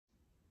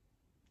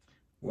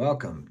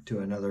Welcome to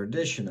another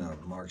edition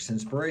of Mark's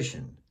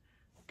Inspiration.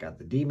 Got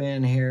the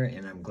D-Man here,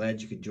 and I'm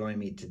glad you could join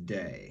me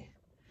today.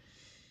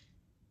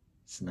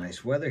 It's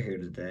nice weather here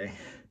today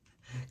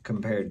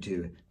compared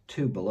to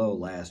 2 below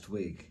last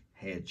week.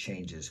 Hey, it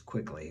changes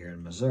quickly here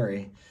in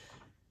Missouri.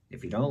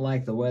 If you don't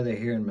like the weather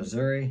here in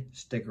Missouri,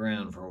 stick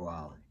around for a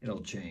while.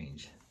 It'll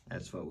change.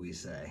 That's what we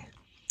say.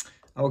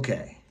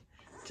 Okay,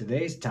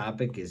 today's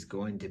topic is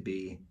going to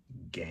be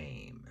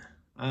game.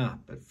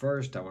 But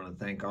first, I want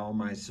to thank all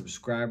my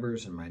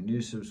subscribers and my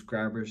new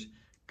subscribers.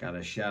 Got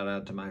a shout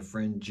out to my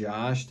friend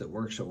Josh that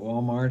works at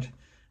Walmart.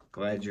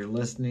 Glad you're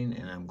listening,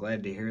 and I'm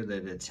glad to hear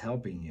that it's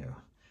helping you.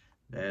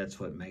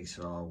 That's what makes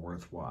it all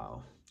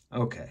worthwhile.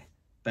 Okay,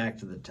 back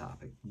to the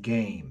topic.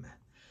 Game.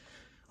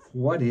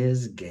 What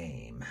is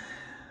game?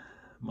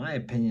 My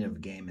opinion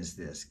of game is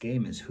this.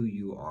 Game is who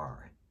you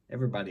are.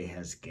 Everybody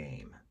has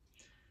game.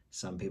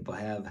 Some people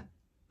have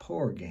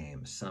poor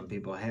game. Some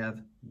people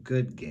have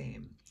good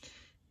game.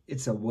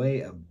 It's a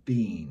way of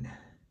being,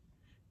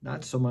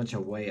 not so much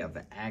a way of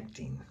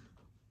acting.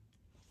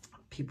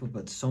 People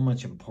put so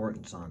much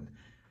importance on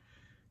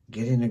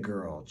getting a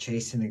girl,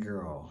 chasing a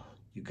girl.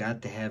 You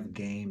got to have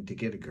game to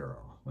get a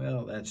girl.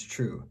 Well, that's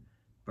true,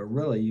 but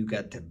really you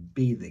got to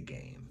be the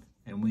game.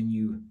 And when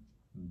you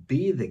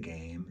be the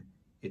game,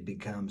 it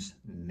becomes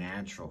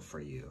natural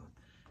for you.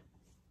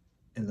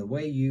 And the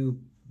way you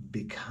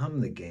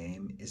become the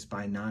game is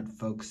by not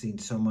focusing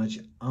so much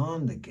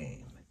on the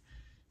game.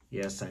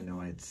 Yes, I know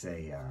I'd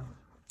say,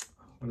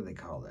 what do they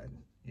call that?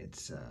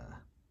 It's,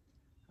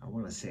 I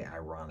want to say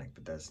ironic,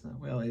 but that's not,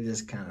 well, it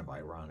is kind of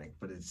ironic,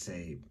 but it's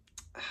I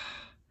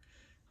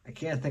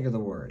can't think of the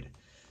word.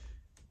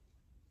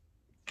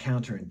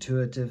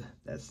 Counterintuitive,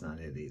 that's not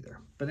it either.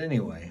 But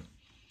anyway,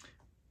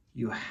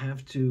 you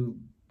have to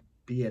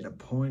be at a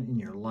point in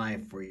your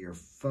life where you're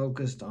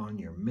focused on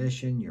your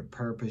mission, your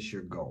purpose,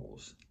 your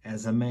goals.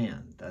 As a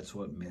man, that's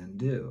what men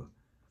do.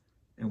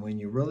 And when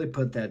you really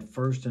put that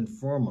first and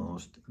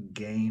foremost,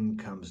 game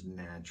comes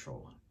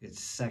natural.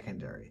 It's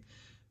secondary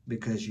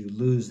because you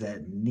lose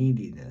that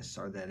neediness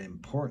or that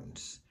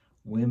importance.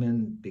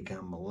 Women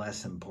become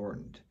less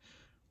important.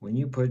 When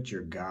you put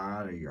your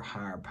God or your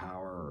higher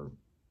power or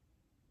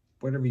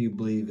whatever you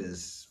believe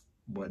is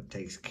what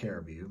takes care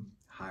of you,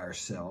 higher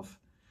self,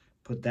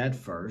 put that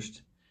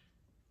first,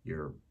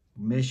 your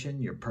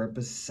mission, your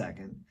purpose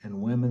second,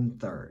 and women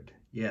third.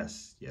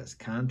 Yes,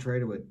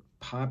 contrary to what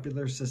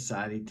popular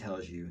society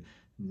tells you,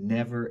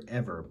 never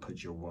ever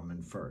put your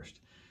woman first.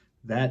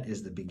 That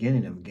is the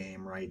beginning of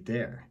game right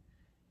there,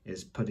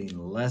 is putting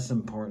less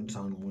importance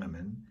on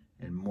women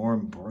and more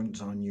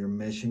importance on your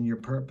mission, your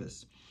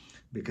purpose,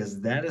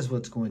 because that is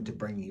what's going to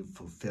bring you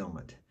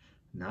fulfillment.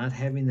 Not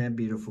having that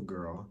beautiful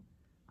girl,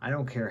 I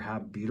don't care how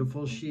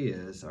beautiful she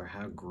is or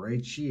how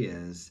great she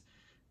is,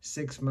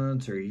 6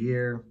 months or a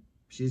year,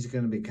 she's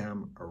going to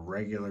become a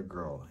regular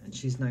girl, and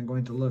she's not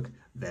going to look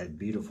that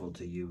beautiful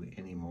to you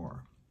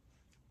anymore.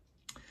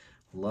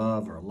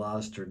 Love or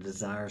lust or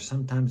desire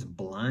sometimes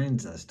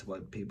blinds us to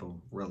what people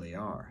really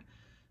are,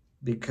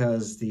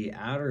 because the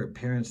outer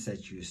appearance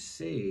that you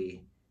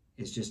see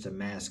is just a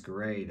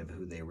masquerade of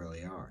who they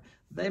really are.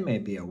 They may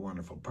be a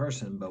wonderful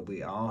person, but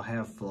we all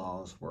have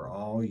flaws. We're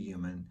all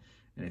human,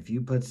 and if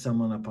you put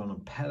someone up on a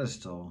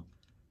pedestal,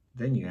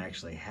 then you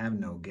actually have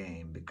no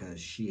game,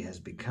 because she has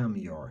become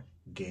your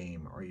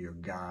game or your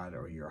God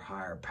or your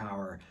higher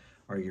power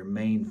or your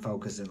main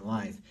focus in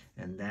life,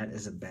 and that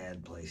is a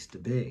bad place to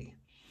be.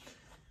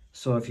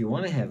 So if you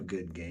want to have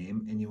good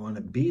game and you want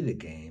to be the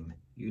game,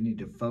 you need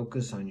to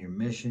focus on your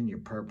mission, your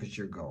purpose,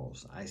 your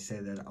goals. I say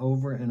that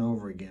over and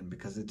over again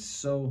because it's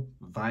so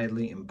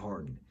vitally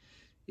important.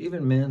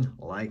 Even men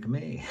like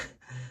me,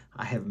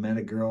 I have met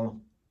a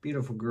girl,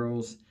 beautiful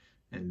girls,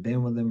 and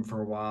been with them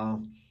for a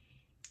while,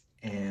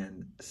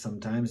 and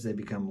sometimes they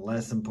become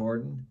less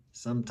important.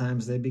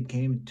 Sometimes they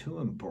became too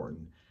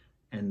important.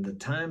 And the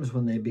times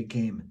when they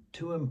became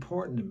too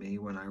important to me,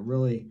 when I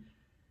really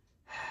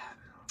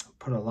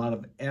put a lot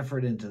of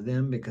effort into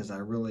them because I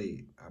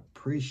really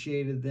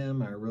appreciated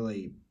them, I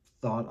really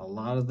thought a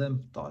lot of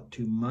them, thought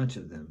too much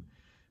of them,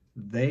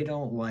 they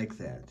don't like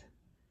that.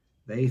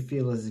 They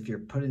feel as if you're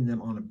putting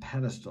them on a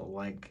pedestal,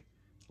 like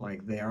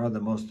they are the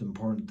most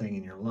important thing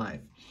in your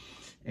life.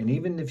 And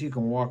even if you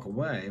can walk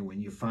away when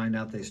you find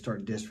out they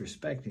start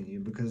disrespecting you,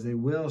 because they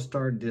will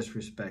start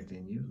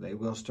disrespecting you, they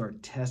will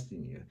start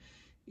testing you.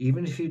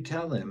 Even if you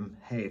tell them,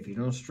 hey, if you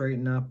don't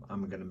straighten up,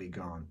 I'm going to be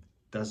gone.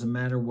 Doesn't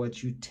matter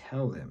what you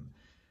tell them.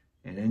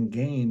 And in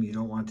game, you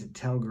don't want to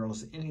tell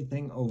girls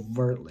anything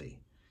overtly.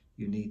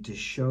 You need to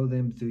show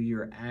them through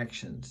your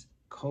actions,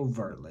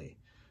 covertly.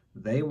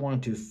 They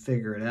want to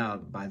figure it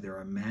out by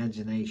their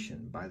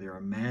imagination, by their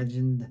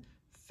imagined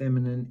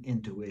feminine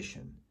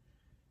intuition.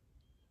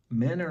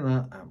 Women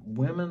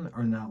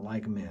are not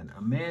like men.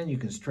 A man, you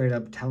can straight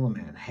up tell a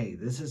man, hey,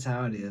 this is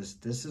how it is.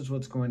 This is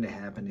what's going to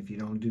happen if you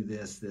don't do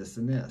this, this,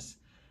 and this.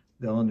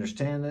 They'll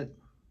understand it.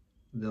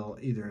 They'll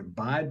either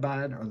abide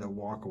by it or they'll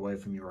walk away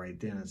from you right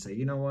then and say,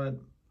 you know what?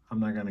 I'm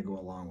not going to go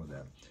along with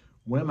that.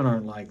 Women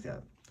aren't like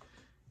that.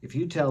 If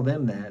you tell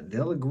them that,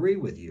 they'll agree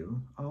with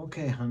you. Oh,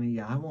 okay, honey,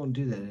 yeah, I won't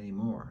do that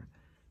anymore.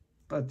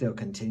 But they'll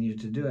continue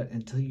to do it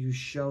until you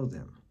show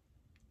them.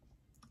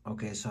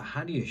 Okay, so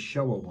how do you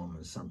show a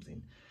woman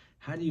something?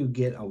 How do you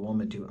get a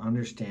woman to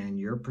understand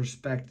your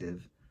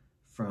perspective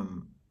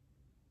from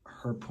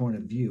her point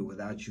of view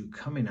without you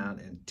coming out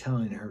and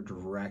telling her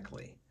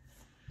directly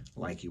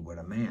like you would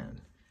a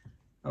man?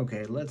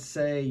 Okay, let's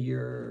say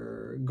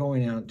you're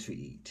going out to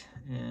eat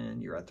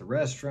and you're at the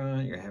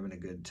restaurant, you're having a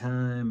good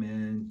time,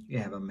 and you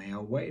have a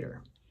male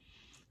waiter.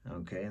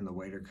 Okay, and the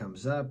waiter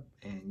comes up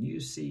and you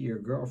see your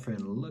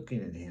girlfriend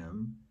looking at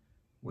him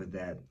with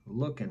that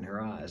look in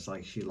her eyes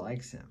like she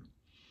likes him.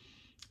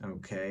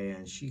 Okay,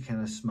 and she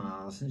kind of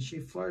smiles and she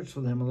flirts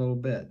with him a little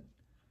bit.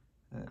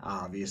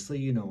 Obviously,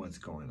 you know what's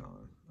going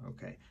on.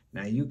 Okay,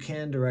 now you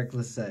can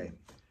directly say,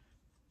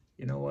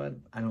 you know what,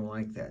 I don't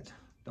like that.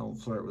 Don't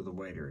flirt with the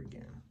waiter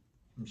again.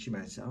 And she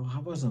might say, oh, I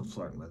wasn't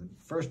flirting with him.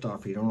 First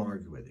off, you don't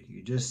argue with her.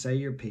 You just say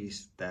your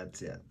piece,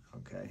 that's it,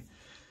 okay?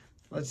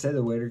 Let's say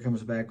the waiter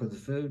comes back with the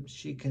food.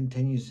 She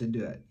continues to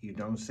do it. You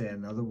don't say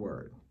another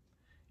word.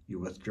 You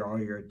withdraw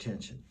your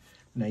attention.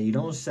 Now, you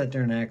don't sit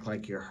there and act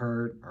like you're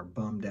hurt or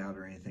bummed out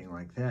or anything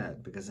like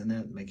that, because then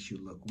that makes you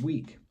look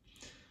weak.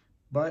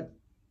 But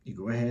you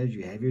go ahead,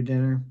 you have your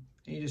dinner,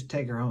 and you just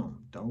take her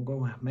home. Don't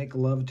go make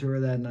love to her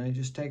that night.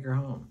 Just take her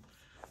home.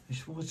 I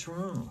said, what's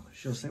wrong?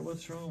 She'll say,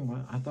 what's wrong?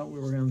 Well, I thought we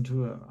were going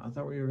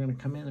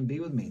to come in and be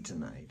with me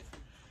tonight.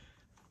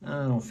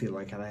 I don't feel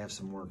like it. I have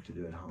some work to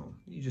do at home.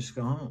 You just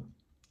go home,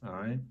 all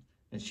right?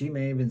 And she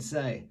may even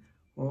say,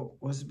 well,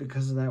 was it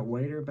because of that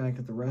waiter back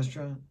at the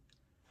restaurant?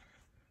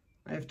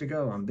 I have to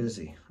go. I'm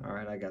busy. All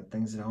right, I got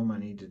things at home I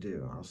need to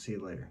do. I'll see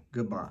you later.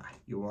 Goodbye.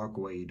 You walk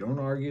away. You don't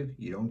argue.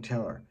 You don't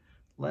tell her.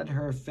 Let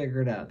her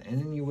figure it out, and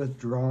then you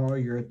withdraw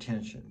your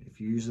attention. If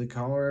you usually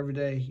call her every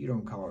day, you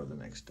don't call her the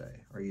next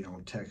day, or you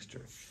don't text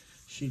her.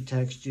 She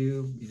texts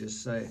you, you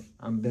just say,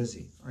 I'm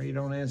busy, or you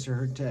don't answer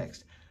her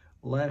text.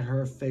 Let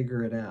her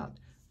figure it out.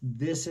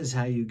 This is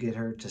how you get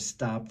her to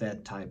stop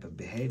that type of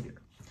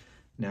behavior.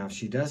 Now, if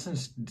she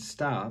doesn't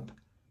stop,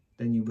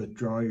 then you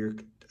withdraw your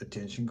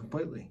attention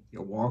completely.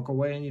 You walk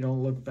away and you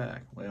don't look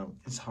back. Well,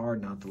 it's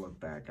hard not to look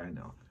back, I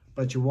know.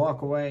 But you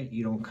walk away,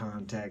 you don't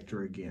contact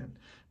her again.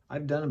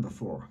 I've done it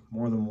before,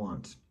 more than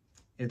once.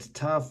 It's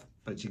tough,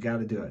 but you got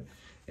to do it.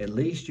 At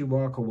least you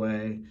walk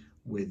away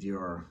with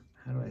your,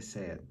 how do I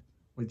say it?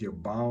 With your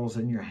balls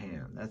in your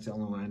hand. That's the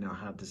only way I know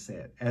how to say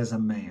it, as a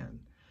man.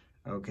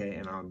 Okay,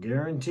 and I'll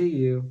guarantee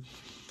you,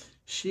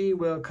 she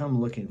will come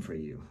looking for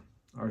you,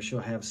 or she'll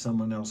have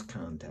someone else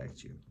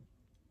contact you.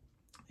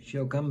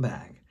 She'll come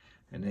back,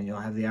 and then you'll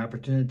have the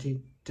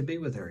opportunity to be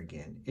with her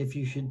again, if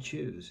you should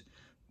choose.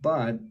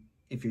 But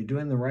if you're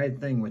doing the right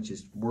thing, which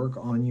is work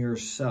on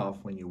yourself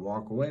when you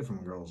walk away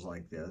from girls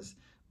like this,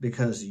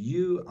 because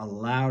you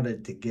allowed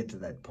it to get to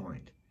that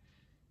point.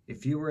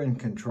 If you were in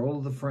control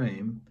of the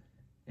frame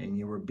and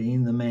you were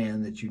being the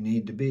man that you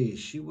need to be,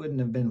 she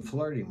wouldn't have been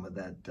flirting with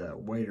that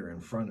waiter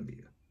in front of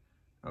you,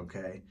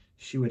 okay?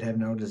 She would have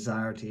no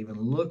desire to even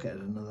look at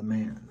another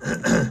man,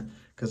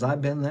 because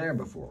I've been there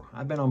before.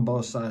 I've been on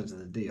both sides of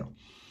the deal.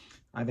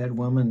 I've had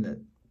women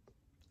that,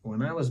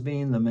 when I was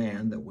being the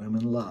man that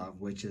women love,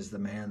 which is the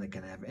man that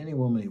can have any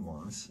woman he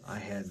wants, I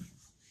had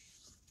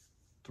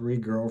 3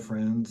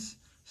 girlfriends,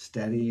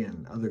 steady,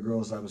 and other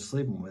girls I was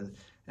sleeping with,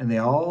 and they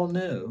all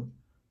knew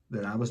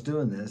that I was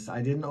doing this.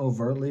 I didn't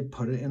overtly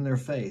put it in their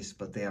face,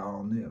 but they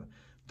all knew.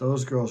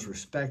 Those girls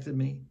respected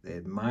me. They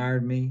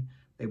admired me.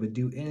 They would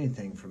do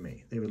anything for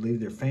me. They would leave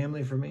their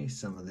family for me.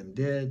 Some of them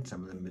did.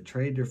 Some of them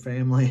betrayed their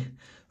family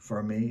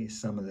for me.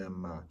 Some of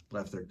them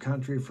left their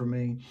country for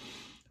me.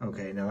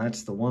 Okay, now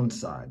that's the one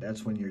side.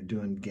 That's when you're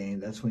doing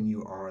game. That's when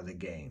you are the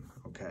game,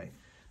 okay?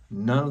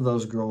 None of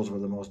those girls were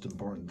the most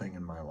important thing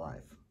in my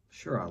life.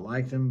 Sure, I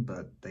liked them,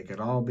 but they could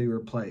all be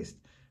replaced.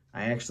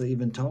 I actually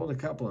even told a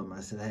couple of them,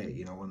 I said, hey,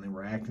 you know, when they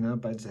were acting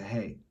up, I'd say,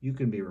 hey, you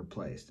can be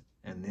replaced.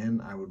 And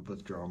then I would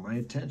withdraw my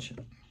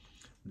attention.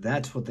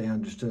 That's what they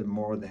understood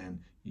more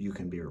than you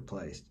can be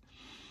replaced.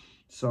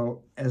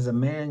 So as a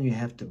man, you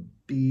have to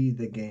be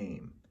the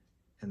game.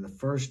 And the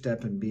first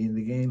step in being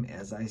the game,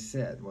 as I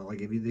said, well, I'll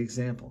give you the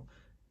example.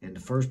 In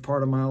the first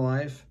part of my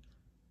life,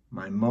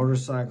 my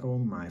motorcycle,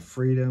 my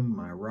freedom,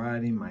 my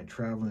riding, my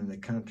traveling the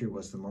country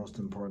was the most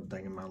important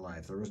thing in my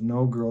life. There was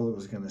no girl that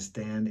was going to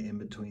stand in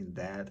between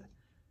that,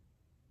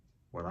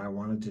 what I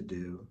wanted to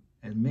do,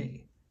 and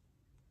me.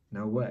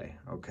 No way,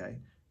 okay?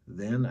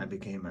 Then I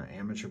became an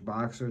amateur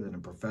boxer, then a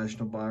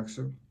professional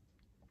boxer.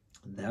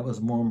 That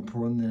was more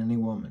important than any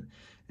woman.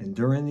 And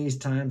during these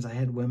times, I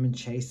had women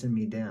chasing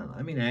me down.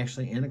 I mean,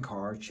 actually in a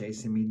car,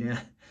 chasing me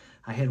down.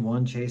 I had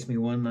one chase me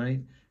one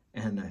night,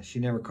 and she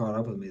never caught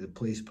up with me. The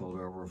police pulled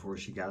her over before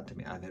she got to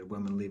me. I've had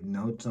women leave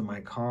notes on my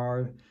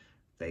car.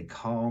 They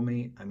call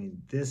me. I mean,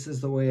 this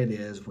is the way it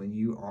is when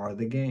you are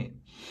the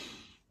game.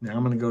 Now,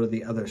 I'm going to go to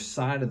the other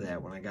side of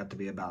that when I got to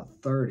be about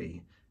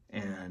 30,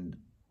 and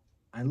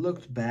I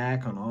looked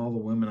back on all the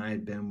women I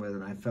had been with,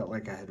 and I felt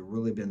like I had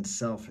really been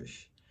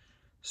selfish.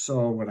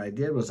 So what I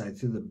did was I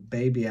threw the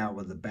baby out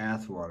with the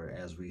bathwater,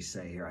 as we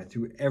say here. I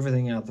threw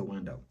everything out the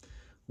window.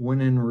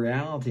 When in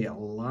reality, a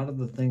lot of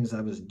the things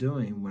I was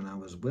doing when I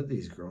was with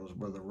these girls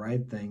were the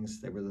right things.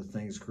 They were the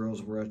things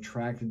girls were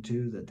attracted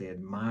to, that they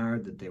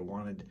admired, that they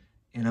wanted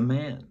in a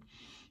man.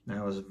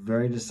 Now, I was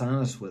very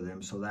dishonest with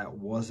them, so that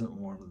wasn't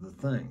one of the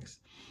things.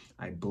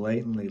 I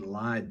blatantly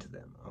lied to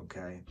them,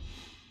 okay?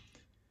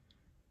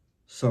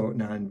 So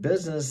now in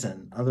business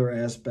and other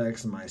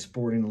aspects of my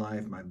sporting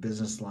life, my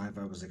business life,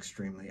 I was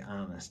extremely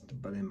honest.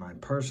 But in my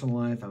personal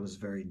life, I was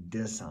very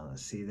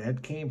dishonest. See,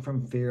 that came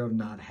from fear of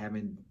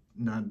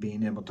not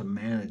being able to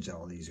manage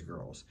all these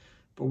girls.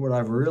 But what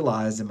I've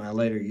realized in my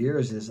later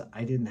years is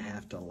I didn't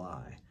have to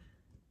lie.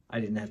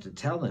 I didn't have to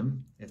tell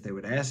them. If they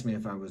would ask me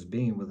if I was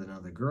being with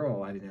another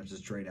girl, I didn't have to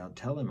straight out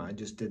tell them. I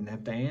just didn't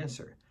have to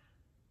answer.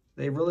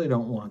 They really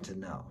don't want to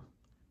know.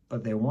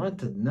 But they want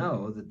to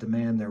know that the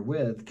man they're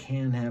with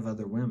can have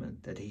other women,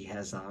 that he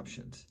has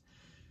options.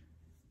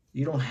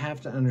 You don't have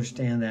to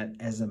understand that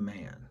as a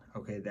man,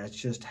 okay? That's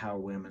just how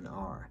women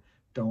are.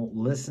 Don't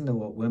listen to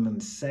what women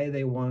say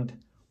they want.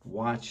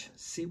 Watch,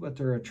 see what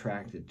they're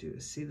attracted to.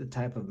 See the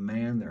type of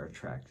man they're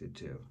attracted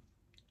to.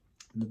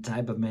 The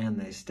type of man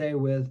they stay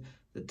with,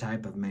 the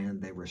type of man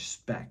they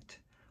respect.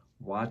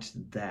 Watch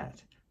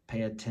that.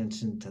 Pay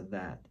attention to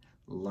that.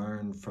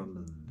 Learn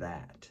from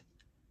that,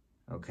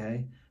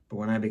 okay? But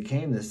when I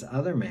became this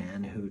other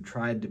man who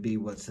tried to be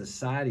what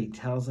society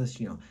tells us,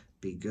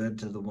 be good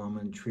to the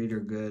woman, treat her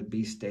good,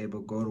 be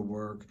stable, go to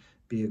work,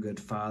 be a good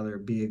father,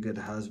 be a good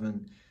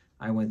husband.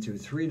 I went through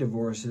 3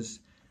 divorces.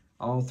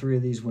 All 3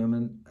 of these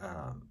women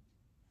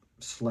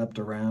slept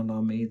around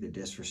on me. They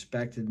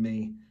disrespected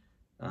me,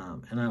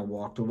 and I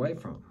walked away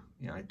from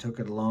them. I took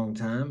it a long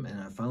time,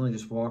 and I finally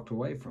just walked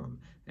away from them.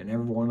 And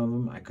every one of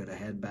them I could have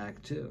had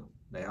back too.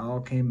 They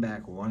all came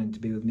back wanting to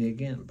be with me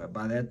again, but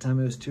by that time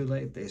it was too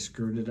late. They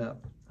screwed it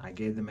up. I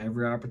gave them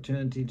every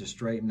opportunity to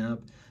straighten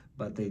up,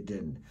 but they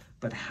didn't.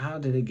 But how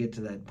did it get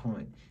to that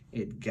point?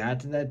 It got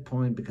to that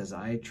point because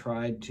I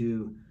tried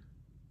to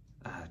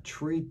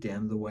treat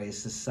them the way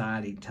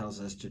society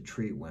tells us to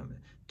treat women,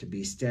 to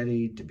be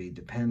steady, to be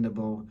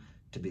dependable,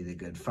 to be the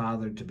good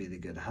father, to be the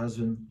good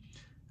husband.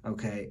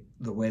 Okay,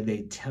 the way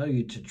they tell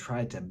you to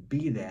try to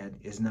be that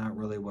is not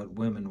really what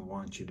women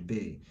want you to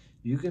be.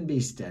 You can be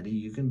steady,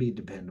 you can be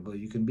dependable,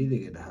 you can be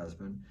the good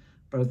husband,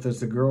 but if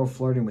there's a girl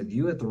flirting with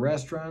you at the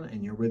restaurant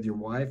and you're with your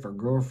wife or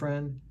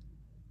girlfriend,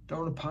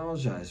 don't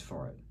apologize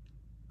for it.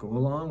 Go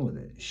along with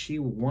it. She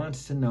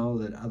wants to know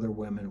that other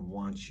women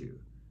want you.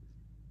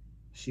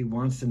 She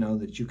wants to know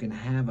that you can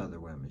have other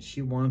women.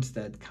 She wants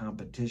that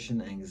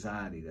competition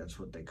anxiety. That's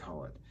what they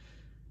call it.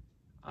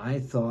 I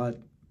thought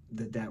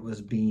that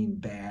was being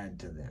bad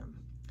to them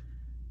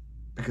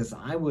because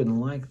I wouldn't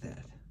like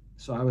that.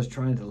 So I was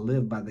trying to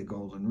live by the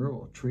golden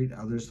rule. Treat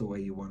others the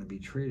way you want to be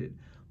treated.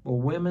 Well,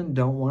 women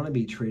don't want to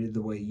be treated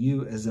the way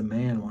you as a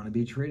man want to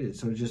be treated.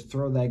 So just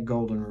throw that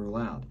golden rule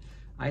out.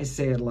 I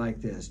say it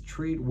like this.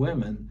 Treat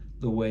women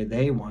the way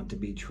they want to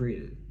be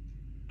treated.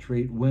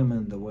 Treat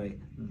women the way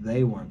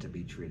they want to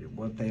be treated,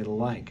 what they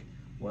like,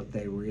 what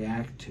they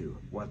react to,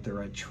 what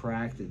they're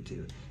attracted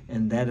to.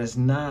 And that is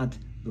not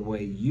the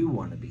way you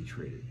want to be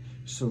treated.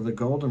 So the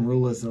golden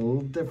rule is a little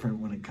different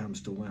when it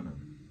comes to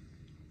women.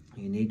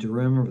 You need to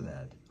remember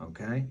that,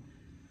 okay?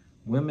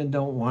 Women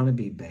don't want to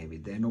be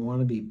babied. They don't want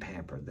to be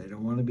pampered. They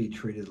don't want to be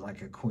treated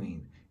like a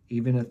queen.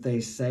 Even if they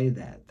say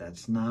that,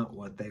 that's not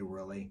what they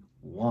really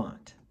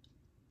want,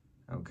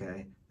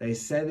 okay? They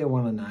say they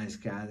want a nice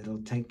guy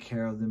that'll take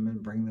care of them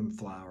and bring them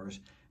flowers,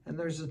 and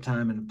there's a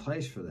time and a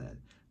place for that.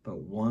 But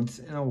once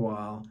in a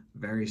while,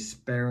 very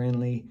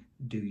sparingly,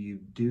 do you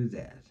do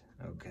that,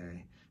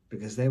 okay?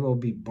 Because they will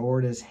be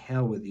bored as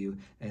hell with you,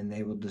 and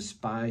they will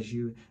despise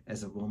you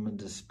as a woman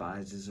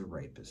despises a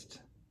rapist.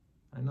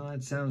 I know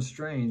that sounds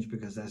strange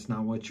because that's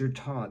not what you're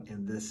taught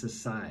in this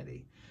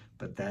society,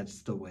 but that's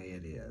the way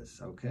it is,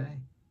 okay?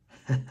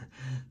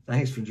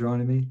 Thanks for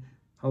joining me.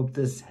 Hope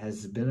this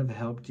has been of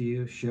help to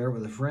you. Share it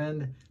with a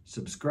friend,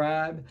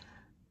 subscribe,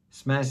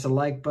 smash the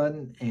like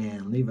button,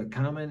 and leave a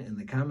comment in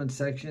the comment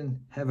section.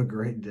 Have a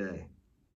great day.